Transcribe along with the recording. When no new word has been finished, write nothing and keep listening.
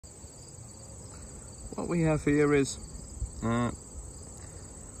What we have here is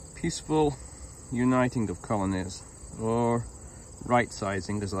peaceful uniting of colonies, or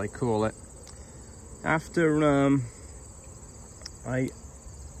rightsizing as I call it. After I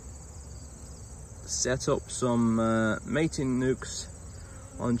set up some mating nucs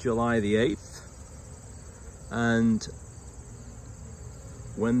on July the 8th, and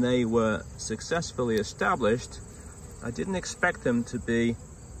when they were successfully established, I didn't expect them to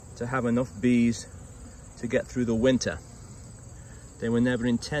have enough bees to get through the winter. They were never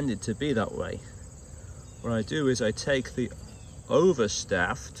intended to be that way. What I do is I take the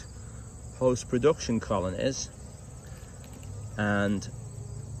overstaffed post-production colonies and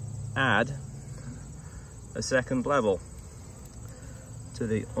add a second level to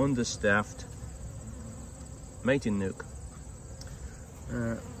the understaffed mating nuc.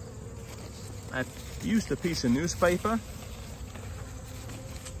 I've used a piece of newspaper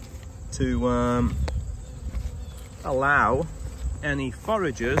to allow any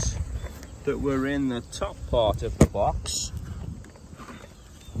foragers that were in the top part of the box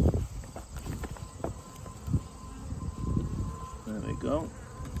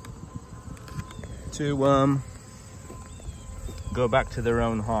to go back to their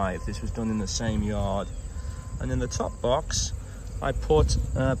own hive. This was done in the same yard. And in the top box I put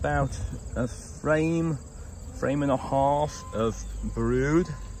about a frame and a half of brood.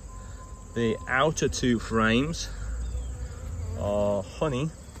 The outer two frames are honey,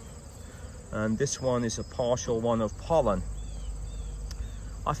 and this one is a partial one of pollen.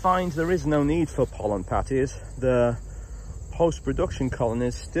 I find there is no need for pollen patties. The post-production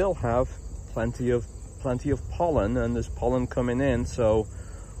colonies still have plenty of pollen, and there's pollen coming in, so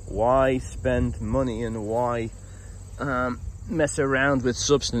why spend money and why mess around with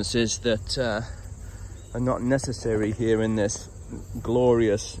substances that are not necessary here in this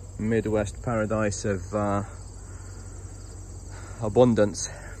glorious Midwest paradise of abundance.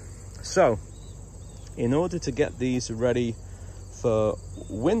 So in order to get these ready for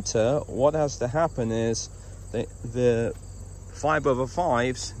winter, what has to happen is the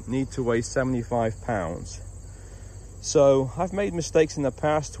 5/5s need to weigh 75 pounds. So I've made mistakes in the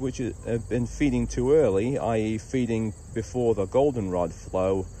past which have been feeding too early, i.e. feeding before the goldenrod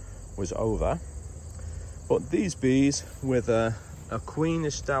flow was over. But these bees, with a queen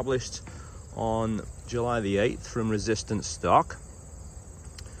established on July the 8th from resistant stock,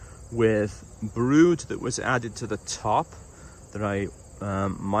 with brood that was added to the top, that I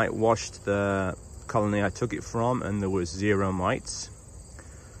mite washed the colony I took it from, and there was 0 mites.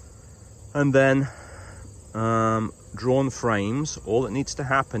 And then drawn frames. All that needs to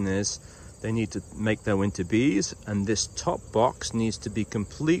happen is they need to make their winter bees, and this top box needs to be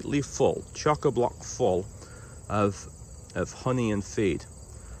completely full, chock-a-block full of honey and feed.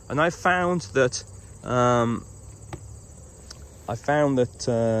 And I found that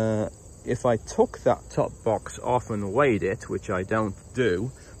if I took that top box off and weighed it, which I don't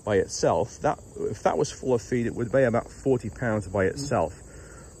do by itself, if that was full of feed, it would weigh about 40 pounds by itself.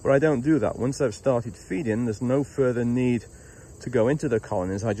 But I don't do that. Once I've started feeding, there's no further need to go into the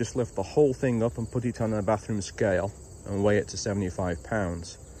colonies. I just lift the whole thing up and put it on a bathroom scale and weigh it to 75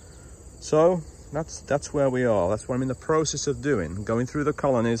 pounds. So that's where we are. That's what I'm in the process of doing, going through the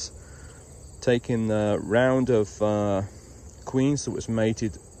colonies, taking the round of queens that was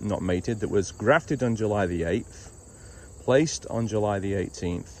that was grafted on July the 8th, placed on July the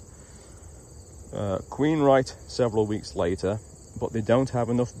 18th, queen right several weeks later, but they don't have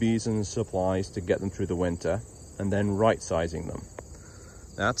enough bees and supplies to get them through the winter, and then right-sizing them.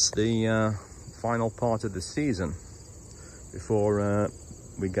 That's the final part of the season before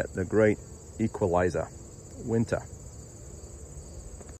we get the great equalizer, winter.